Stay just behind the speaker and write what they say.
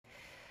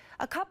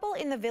A couple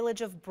in the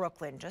village of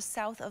Brooklyn, just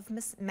south of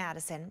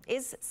Madison,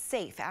 is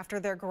safe after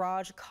their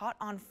garage caught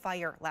on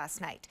fire last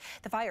night.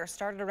 The fire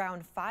started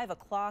around 5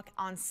 o'clock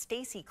on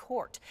Stacy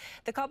Court.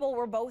 The couple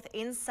were both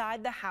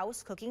inside the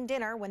house cooking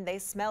dinner when they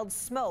smelled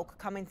smoke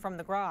coming from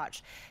the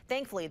garage.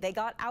 Thankfully, they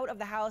got out of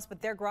the house,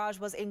 but their garage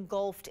was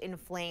engulfed in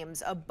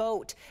flames. A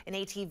boat, an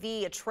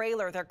ATV, a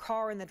trailer, their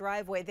car in the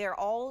driveway, they're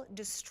all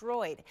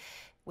destroyed.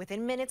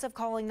 Within minutes of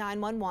calling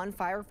 911,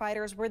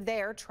 firefighters were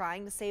there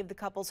trying to save the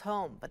couple's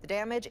home, but the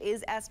damage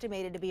is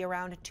estimated to be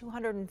around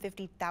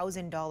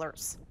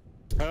 $250,000.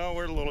 Oh,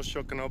 we're a little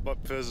shooken up, but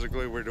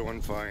physically we're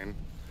doing fine.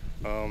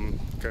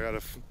 Got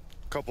a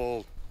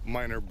couple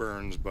minor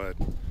burns, but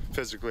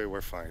physically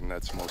we're fine.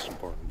 That's the most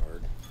important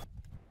part.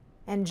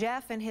 And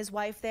Jeff and his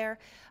wife there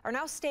are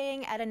now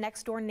staying at a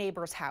next-door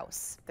neighbor's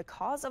house. The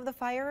cause of the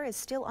fire is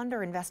still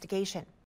under investigation.